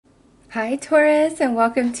Hi Taurus, and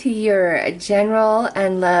welcome to your general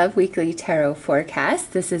and love weekly tarot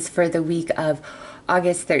forecast. This is for the week of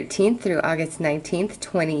August 13th through August 19th,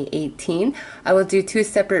 2018. I will do two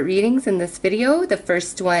separate readings in this video. The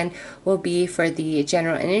first one will be for the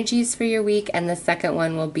general energies for your week, and the second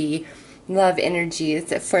one will be love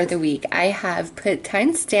energies for the week. I have put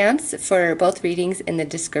timestamps for both readings in the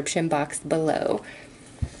description box below.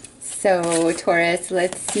 So Taurus,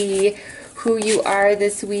 let's see who you are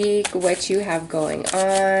this week, what you have going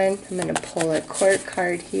on. I'm going to pull a court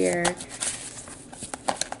card here.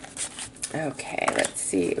 Okay, let's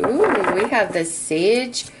see. Ooh, we have the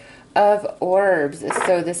Sage of Orbs.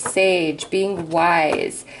 So the Sage, being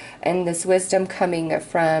wise, and this wisdom coming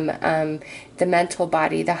from the mental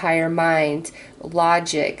body, the higher mind,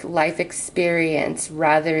 logic, life experience,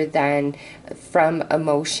 rather than from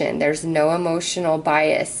emotion. There's no emotional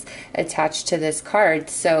bias attached to this card.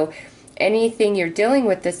 So anything you're dealing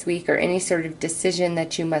with this week, or any sort of decision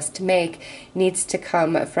that you must make, needs to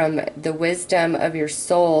come from the wisdom of your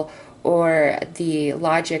soul or the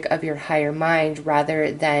logic of your higher mind,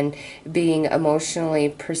 rather than being emotionally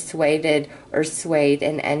persuaded or swayed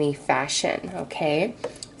in any fashion. Okay,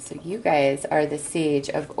 so you guys are the Sage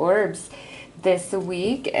of Orbs this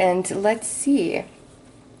week, and let's see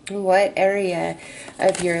what area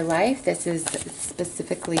of your life this is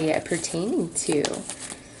specifically pertaining to,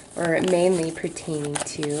 or mainly pertaining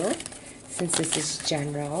to, since this is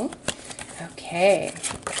general. Okay.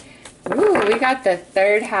 Ooh, we got the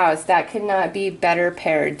third house. That could not be better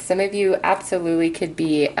paired. Some of you absolutely could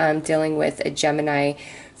be dealing with a Gemini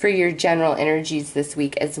for your general energies this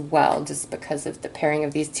week as well, just because of the pairing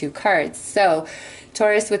of these two cards. So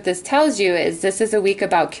Taurus, what this tells you is this is a week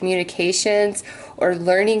about communications or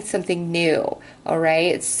learning something new. All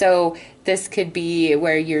right, so this could be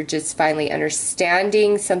where you're just finally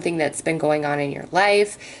understanding something that's been going on in your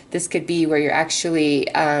life. This could be where you're actually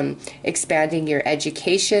expanding your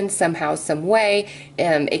education somehow, some way.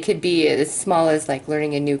 It could be as small as like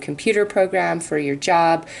learning a new computer program for your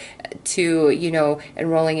job, to, you know,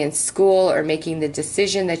 enrolling in school or making the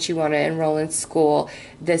decision that you want to enroll in school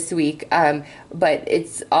this week. But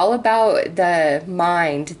it's all about the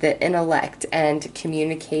mind, the intellect, and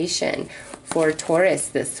communication for Taurus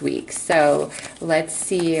this week. So let's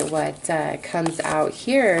see what comes out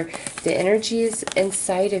here. The energies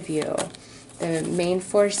inside of you, the main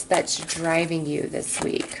force that's driving you this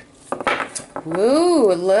week.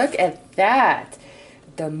 Woo, look at that.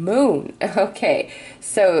 The moon. Okay,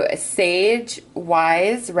 so sage,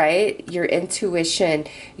 wise, right? Your intuition,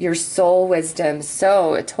 your soul wisdom.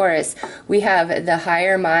 So Taurus, we have the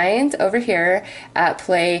higher mind over here at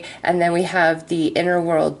play, and then we have the inner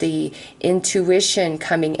world, the intuition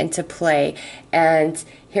coming into play. And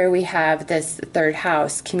here we have this third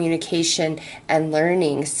house, communication and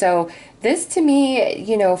learning. So this to me,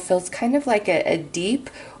 you know, feels kind of like a deep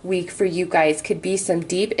week for you guys. Could be some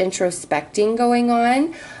deep introspecting going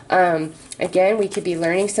on. Again, we could be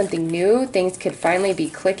learning something new. Things could finally be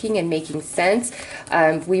clicking and making sense.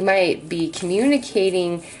 We might be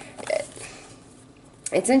communicating.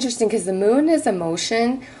 It's interesting because the moon is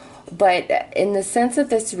emotion, but in the sense of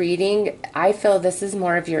this reading, I feel this is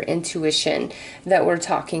more of your intuition that we're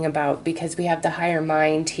talking about, because we have the higher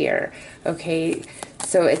mind here. Okay,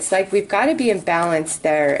 so it's like we've got to be in balance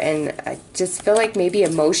there, and I just feel like maybe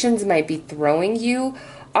emotions might be throwing you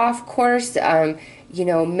off course, you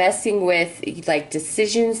know, messing with like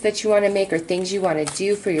decisions that you want to make or things you want to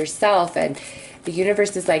do for yourself. And the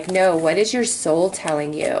universe is like, no, what is your soul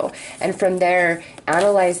telling you? And from there,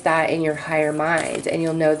 analyze that in your higher mind, and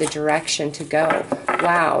you'll know the direction to go.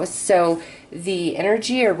 Wow. So the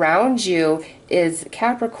energy around you is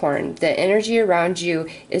Capricorn. The energy around you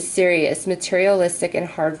is serious, materialistic, and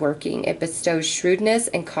hardworking. It bestows shrewdness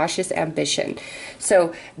and cautious ambition.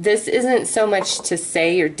 So this isn't so much to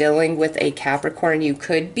say you're dealing with a Capricorn. You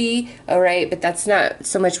could be, all right, but that's not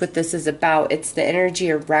so much what this is about. It's the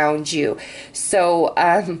energy around you. So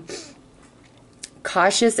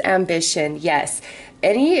cautious ambition, yes.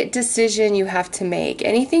 Any decision you have to make,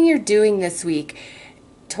 anything you're doing this week,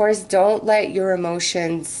 Taurus, don't let your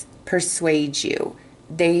emotions persuade you.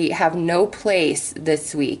 They have no place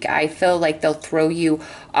this week. I feel like they'll throw you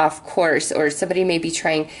off course, or somebody may be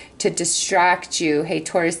trying to distract you. Hey,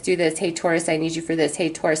 Taurus, do this. Hey, Taurus, I need you for this. Hey,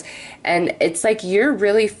 Taurus. And it's like you're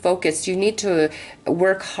really focused. You need to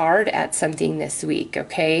work hard at something this week,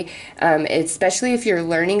 okay? Especially if you're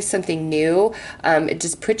learning something new,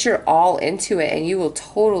 just put your all into it and you will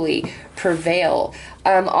totally prevail.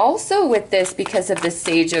 Also with this, because of the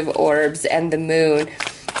Sage of Orbs and the moon,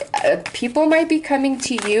 people might be coming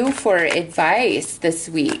to you for advice this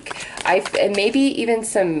week. And maybe even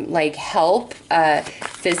some like help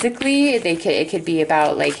physically. It could be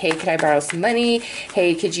about like, hey, can I borrow some money?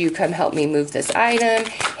 Hey, could you come help me move this item?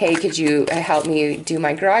 Hey, could you help me do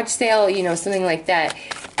my garage sale? You know, something like that.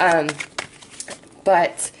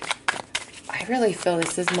 But I really feel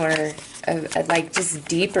this is more of like just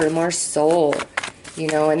deeper, more soul. You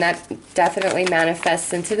know, and that definitely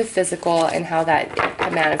manifests into the physical, and how that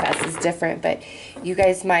manifests is different. But you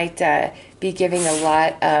guys might be giving a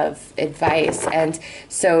lot of advice. And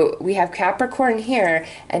so we have Capricorn here,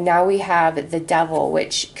 and now we have the Devil,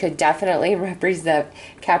 which could definitely represent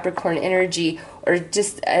Capricorn energy, or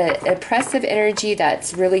just a oppressive energy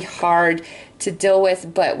that's really hard to deal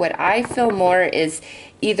with. But what I feel more is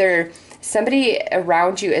either somebody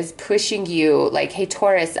around you is pushing you, like, hey,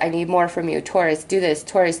 Taurus, I need more from you. Taurus, do this.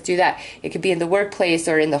 Taurus, do that. It could be in the workplace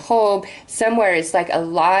or in the home. Somewhere it's like a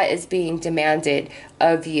lot is being demanded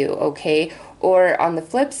of you, okay? Or on the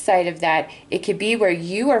flip side of that, it could be where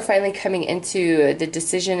you are finally coming into the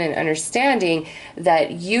decision and understanding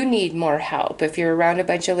that you need more help. If you're around a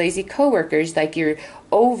bunch of lazy coworkers, like you're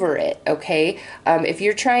over it, okay? If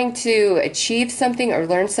you're trying to achieve something or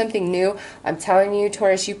learn something new, I'm telling you,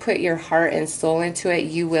 Taurus, you put your heart and soul into it,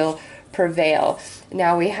 you will prevail.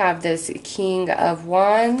 Now we have this King of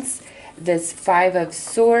Wands, this Five of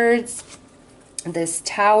Swords, this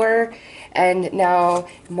Tower, and now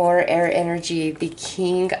more air energy, the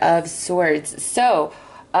King of Swords. So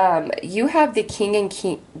you have the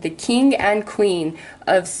King and Queen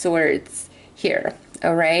of Swords here.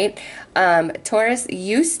 All right. Taurus,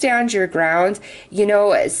 you stand your ground. You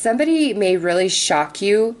know, somebody may really shock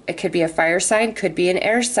you. It could be a fire sign, could be an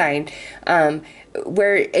air sign,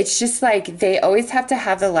 where it's just like they always have to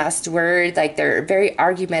have the last word. Like they're very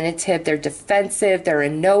argumentative, they're defensive, they're a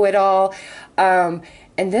know-it-all.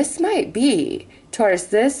 And this might be, Taurus,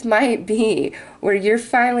 this might be where you're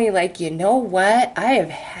finally like, you know what? I have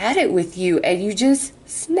had it with you, and you just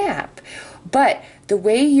snap. But the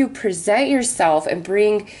way you present yourself and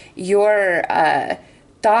bring your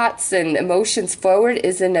thoughts and emotions forward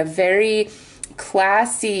is in a very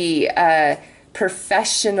classy,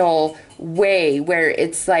 professional way, where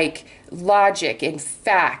it's like logic and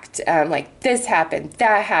fact, like this happened,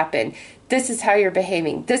 that happened, this is how you're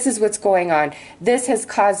behaving, this is what's going on, this has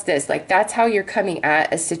caused this. Like that's how you're coming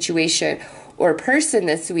at a situation or person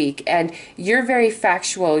this week. And you're very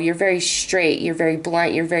factual, you're very straight, you're very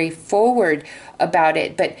blunt, you're very forward about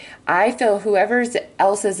it. But I feel whoever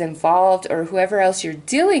else is involved or whoever else you're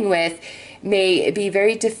dealing with may be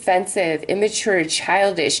very defensive, immature,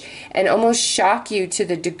 childish, and almost shock you to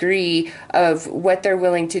the degree of what they're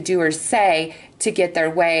willing to do or say to get their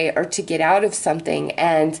way or to get out of something.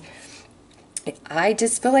 And I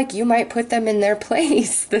just feel like you might put them in their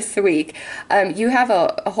place this week. You have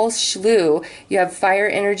a whole slew. You have fire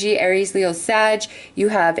energy, Aries, Leo, Sag. You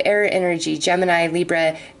have air energy, Gemini,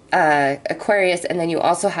 Libra, Aquarius, and then you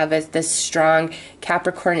also have this strong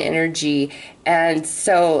Capricorn energy. And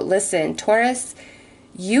so listen, Taurus,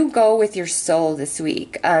 you go with your soul this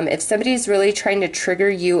week. If somebody's really trying to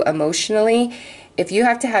trigger you emotionally, if you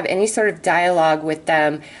have to have any sort of dialogue with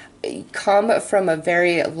them, come from a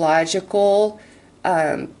very logical,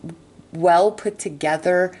 well put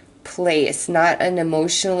together place, not an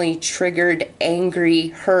emotionally triggered, angry,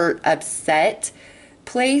 hurt, upset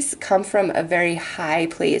place. Come from a very high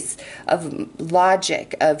place of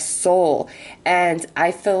logic, of soul. And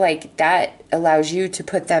I feel like that allows you to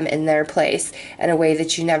put them in their place in a way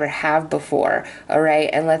that you never have before. All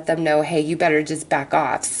right. And let them know, hey, you better just back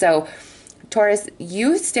off. So Taurus,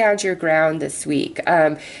 you stand your ground this week.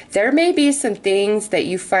 There may be some things that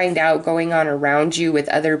you find out going on around you with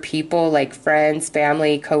other people, like friends,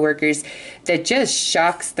 family, coworkers, that just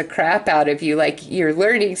shocks the crap out of you. Like you're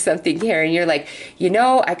learning something here and you're like, you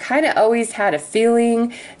know, I kind of always had a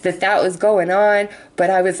feeling that was going on, but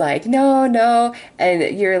I was like, no.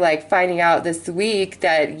 And you're like finding out this week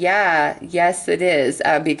that, yes, it is.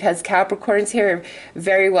 Because Capricorns here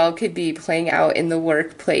very well could be playing out in the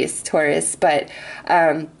workplace, Taurus. But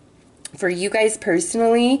for you guys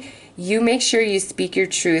personally, you make sure you speak your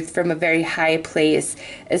truth from a very high place,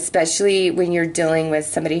 especially when you're dealing with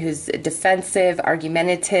somebody who's defensive,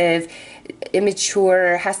 argumentative,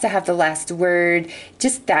 immature, has to have the last word,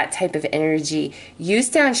 just that type of energy. You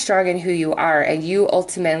stand strong in who you are, and you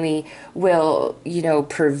ultimately will, you know,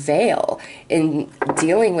 prevail in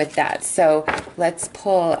dealing with that. So let's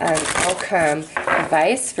pull outcome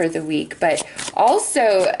advice for the week. But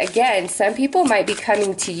also, again, some people might be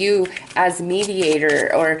coming to you as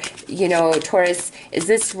mediator, or, you know, Taurus, is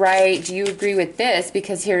this right? Do you agree with this?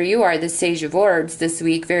 Because here you are, the Sage of Orbs this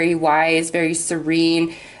week, very wise, very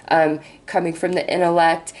serene, coming from the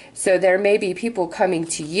intellect. So there may be people coming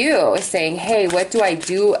to you saying, hey, what do I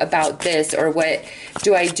do about this? Or what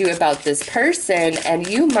do I do about this person? And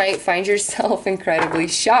you might find yourself incredibly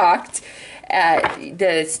shocked at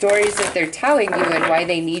the stories that they're telling you and why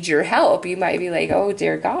they need your help. You might be like, oh,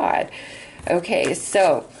 dear God. Okay,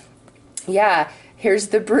 so, yeah, here's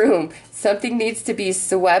the broom. Something needs to be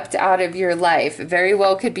swept out of your life. Very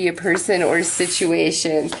well could be a person or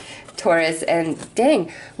situation, Taurus. And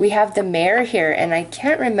dang, we have the Mare here, and I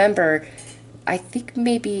can't remember, I think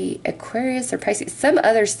maybe Aquarius or Pisces, some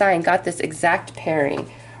other sign got this exact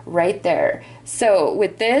pairing right there. So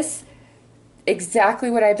with this,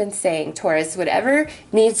 exactly what I've been saying, Taurus, whatever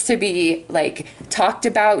needs to be like talked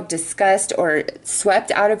about, discussed, or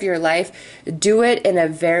swept out of your life, do it in a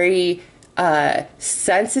very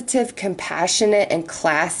sensitive, compassionate, and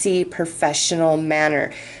classy, professional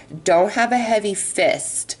manner. Don't have a heavy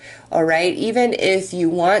fist, all right? Even if you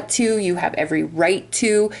want to, you have every right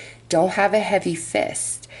to, don't have a heavy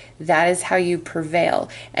fist. That is how you prevail,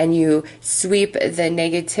 and you sweep the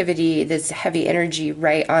negativity, this heavy energy,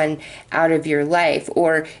 right on out of your life,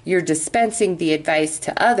 or you're dispensing the advice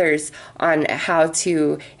to others on how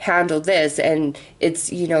to handle this, and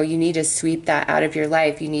it's, you know, you need to sweep that out of your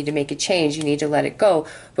life. You need to make a change. You need to let it go.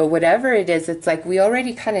 But whatever it is, it's like we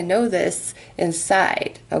already kind of know this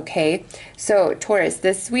inside, okay? So Taurus,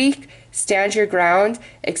 this week, stand your ground.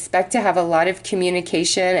 Expect to have a lot of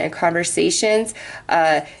communication and conversations.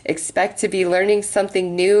 Expect to be learning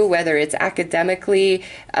something new, whether it's academically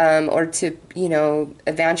or to, you know,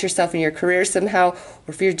 advance yourself in your career somehow, or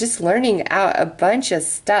if you're just learning out a bunch of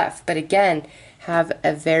stuff. But again, have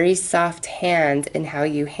a very soft hand in how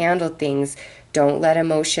you handle things. Don't let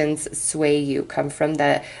emotions sway you. Come from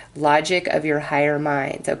the logic of your higher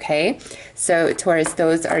mind, okay? So, Taurus,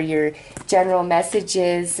 those are your general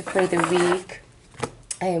messages for the week.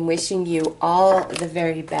 I am wishing you all the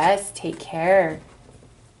very best. Take care.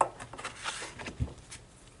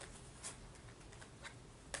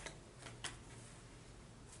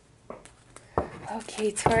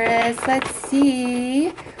 Okay, Taurus, let's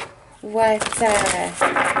see what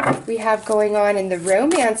we have going on in the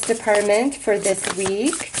romance department for this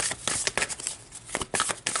week.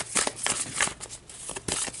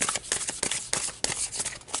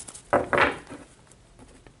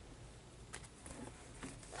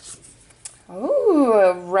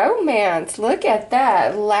 Oh, romance. Look at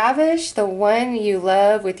that. Lavish the one you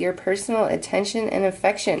love with your personal attention and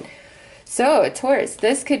affection. So, Taurus,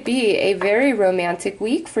 this could be a very romantic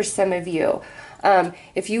week for some of you.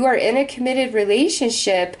 If you are in a committed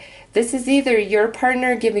relationship, this is either your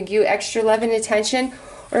partner giving you extra love and attention,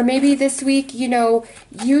 or maybe this week, you know,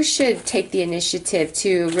 you should take the initiative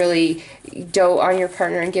to really dote on your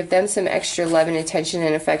partner and give them some extra love and attention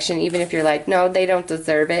and affection, even if you're like, no, they don't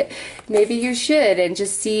deserve it. Maybe you should, and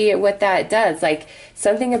just see what that does. Like,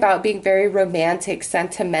 something about being very romantic,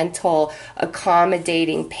 sentimental,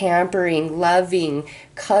 accommodating, pampering, loving,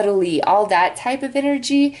 cuddly, all that type of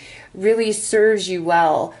energy really serves you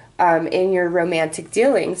well in your romantic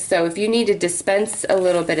dealings. So if you need to dispense a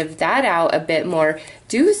little bit of that out a bit more,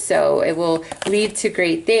 do so. It will lead to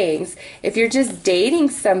great things. If you're just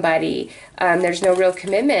dating somebody, there's no real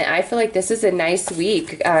commitment, I feel like this is a nice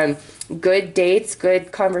week. Good dates,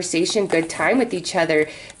 good conversation, good time with each other.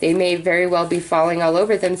 They may very well be falling all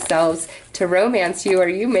over themselves to romance you, or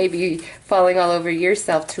you may be falling all over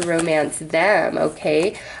yourself to romance them,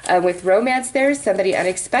 okay? With romance there, somebody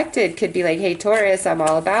unexpected could be like, hey, Taurus, I'm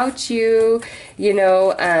all about you. You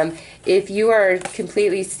know, if you are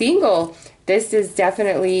completely single, this is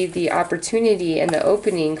definitely the opportunity and the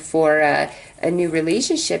opening for a new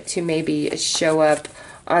relationship to maybe show up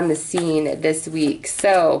on the scene this week.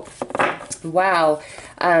 So, wow.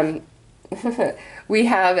 We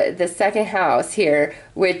have the second house here,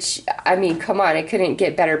 which, I mean, come on, it couldn't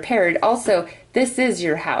get better paired. Also, this is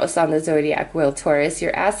your house on the zodiac wheel, Taurus,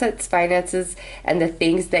 your assets, finances, and the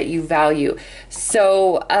things that you value.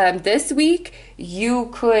 So this week,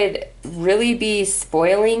 you could really be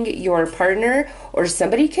spoiling your partner, or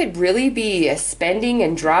somebody could really be spending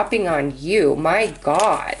and dropping on you. My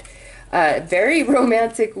God. Very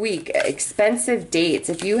romantic week. Expensive dates.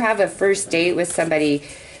 If you have a first date with somebody,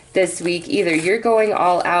 this week. Either you're going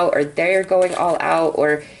all out or they're going all out,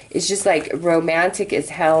 or it's just like romantic as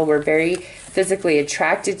hell. We're very physically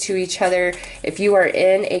attracted to each other. If you are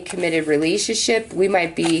in a committed relationship, we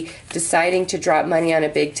might be deciding to drop money on a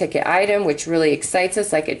big ticket item, which really excites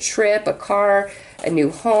us, like a trip, a car, a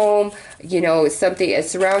new home, you know, something, a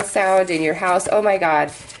surround sound in your house. Oh my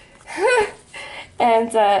God.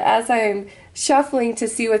 And as I'm shuffling to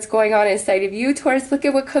see what's going on inside of you, Taurus, look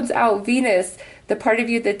at what comes out. Venus, the part of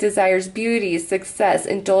you that desires beauty, success,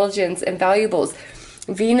 indulgence, and valuables.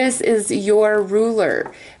 Venus is your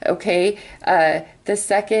ruler, okay? The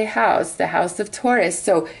second house, the house of Taurus.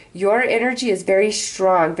 So your energy is very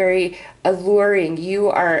strong, very alluring. You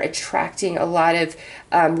are attracting a lot of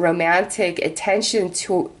romantic attention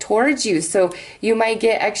towards you. So you might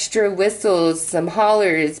get extra whistles, some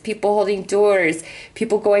hollers, people holding doors,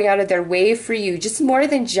 people going out of their way for you. Just more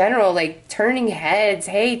than general, like turning heads.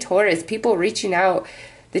 Hey, Taurus, people reaching out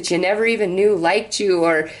that you never even knew liked you,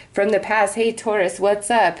 or from the past, hey Taurus, what's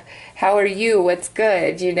up? How are you? What's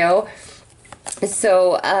good? You know?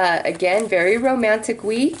 So again, very romantic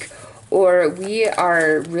week, or we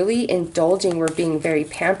are really indulging. We're being very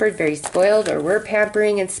pampered, very spoiled, or we're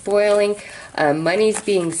pampering and spoiling. Money's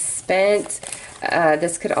being spent.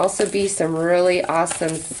 This could also be some really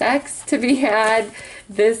awesome sex to be had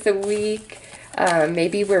this week.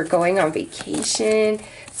 Maybe we're going on vacation.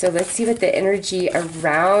 So let's see what the energy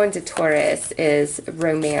around Taurus is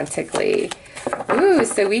romantically. Ooh,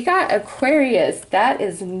 so we got Aquarius. That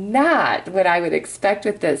is not what I would expect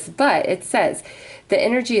with this, but it says the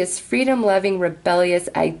energy is freedom-loving, rebellious,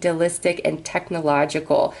 idealistic, and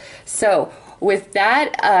technological. So with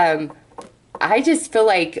that, I just feel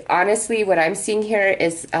like, honestly, what I'm seeing here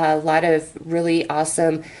is a lot of really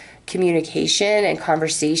awesome communication and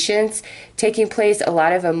conversations taking place, a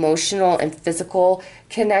lot of emotional and physical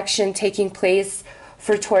connection taking place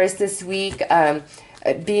for Taurus this week.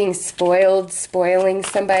 Being spoiled, spoiling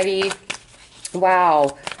somebody.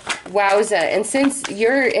 Wow. Wowza. And since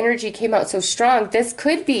your energy came out so strong, this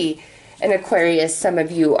could be an Aquarius some of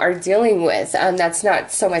you are dealing with. That's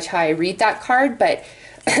not so much how I read that card, but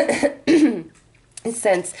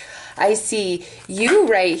since I see you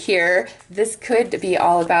right here, this could be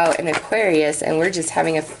all about an Aquarius, and we're just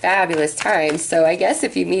having a fabulous time. So I guess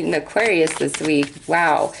if you meet an Aquarius this week,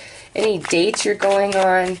 wow. Any dates you're going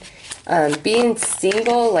on, being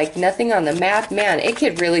single, like nothing on the map, man, it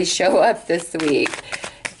could really show up this week.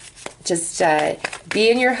 Just be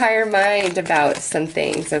in your higher mind about some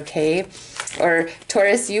things, okay? Or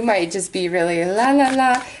Taurus, you might just be really la la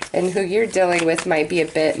la, and who you're dealing with might be a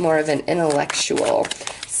bit more of an intellectual.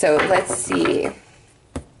 So let's see.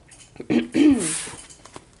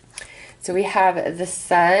 So we have the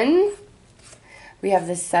Sun, we have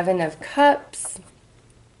the Seven of Cups,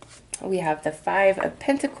 we have the Five of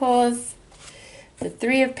Pentacles, the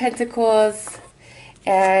Three of Pentacles,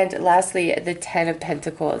 and lastly the Ten of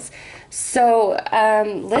Pentacles. So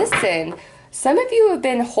listen, some of you have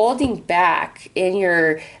been holding back in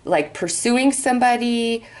your, like, pursuing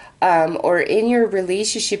somebody, or in your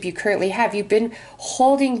relationship you currently have. You've been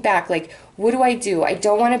holding back, like, what do? I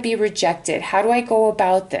don't want to be rejected. How do I go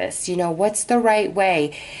about this? You know, what's the right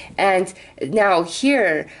way? And now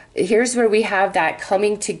here's where we have that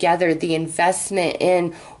coming together, the investment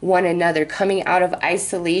in one another, coming out of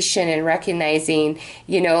isolation and recognizing,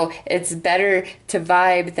 you know, it's better to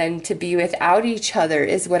vibe than to be without each other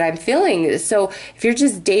is what I'm feeling. So if you're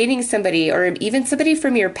just dating somebody, or even somebody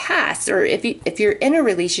from your past, or if you're in a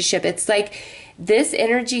relationship, it's like this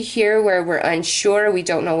energy here where we're unsure, we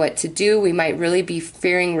don't know what to do, we might really be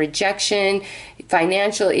fearing rejection,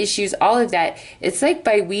 financial issues, all of that. It's like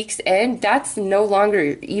by week's end, that's no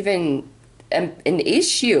longer even an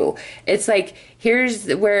issue. It's like,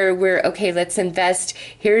 here's where we're, okay, let's invest,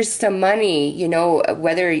 here's some money, you know,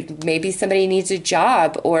 whether maybe somebody needs a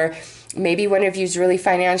job, or maybe one of you is really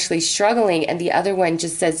financially struggling and the other one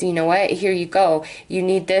just says, you know what, here you go. You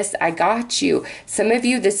need this, I got you. Some of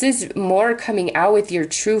you, this is more coming out with your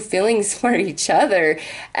true feelings for each other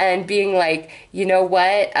and being like, you know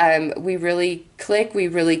what, we really click, we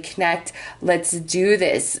really connect, let's do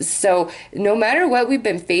this. So no matter what we've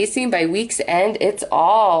been facing, by week's end, it's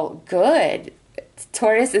all good.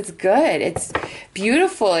 Taurus, it's good. It's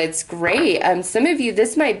beautiful. It's great. Some of you,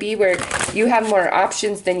 this might be where you have more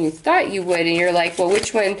options than you thought you would, and you're like, well,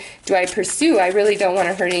 which one do I pursue? I really don't want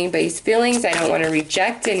to hurt anybody's feelings. I don't want to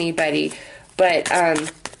reject anybody. But I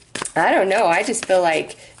don't know. I just feel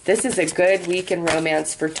like this is a good week in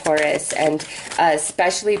romance for Taurus, and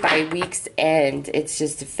especially by week's end, it's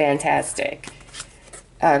just fantastic.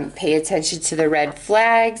 Pay attention to the red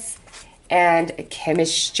flags. and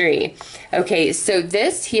chemistry. Okay, so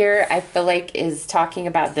this here I feel like is talking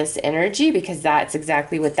about this energy, because that's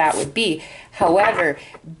exactly what that would be. However,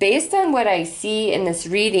 based on what I see in this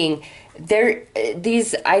reading,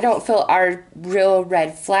 these I don't feel are real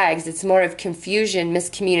red flags. It's more of confusion,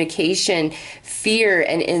 miscommunication, fear,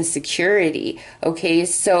 and insecurity. Okay,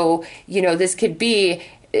 so this could be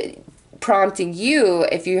prompting you,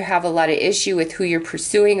 if you have a lot of issue with who you're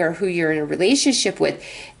pursuing or who you're in a relationship with,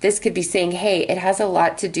 this could be saying, hey, it has a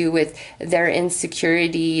lot to do with their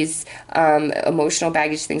insecurities, emotional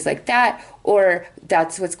baggage, things like that. Or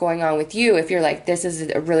that's what's going on with you. If you're like, this is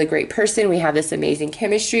a really great person, we have this amazing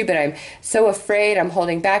chemistry, but I'm so afraid, I'm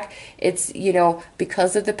holding back. It's,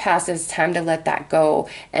 because of the past, it's time to let that go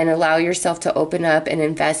and allow yourself to open up and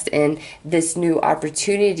invest in this new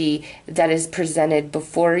opportunity that is presented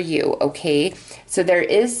before you, okay? So there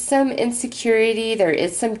is some insecurity, there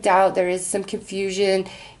is some doubt, there is some confusion,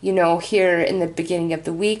 here in the beginning of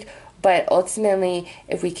the week. But ultimately,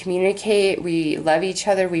 if we communicate, we love each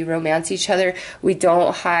other, we romance each other, we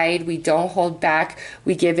don't hide, we don't hold back,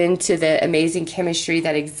 we give in to the amazing chemistry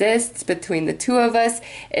that exists between the two of us,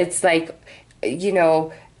 it's like,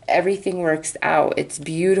 everything works out. It's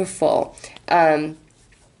beautiful.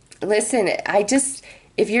 Listen,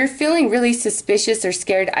 if you're feeling really suspicious or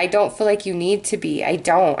scared, I don't feel like you need to be. I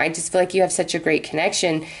don't. I just feel like you have such a great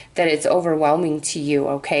connection that it's overwhelming to you,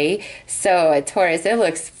 okay? So, Taurus, it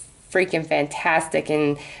looks freaking fantastic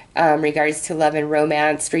in regards to love and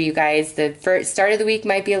romance for you guys. The first start of the week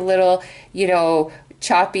might be a little,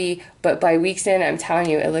 choppy, but by week's end, I'm telling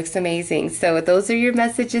you, it looks amazing. So those are your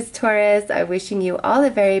messages, Taurus. I'm wishing you all the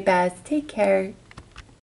very best. Take care.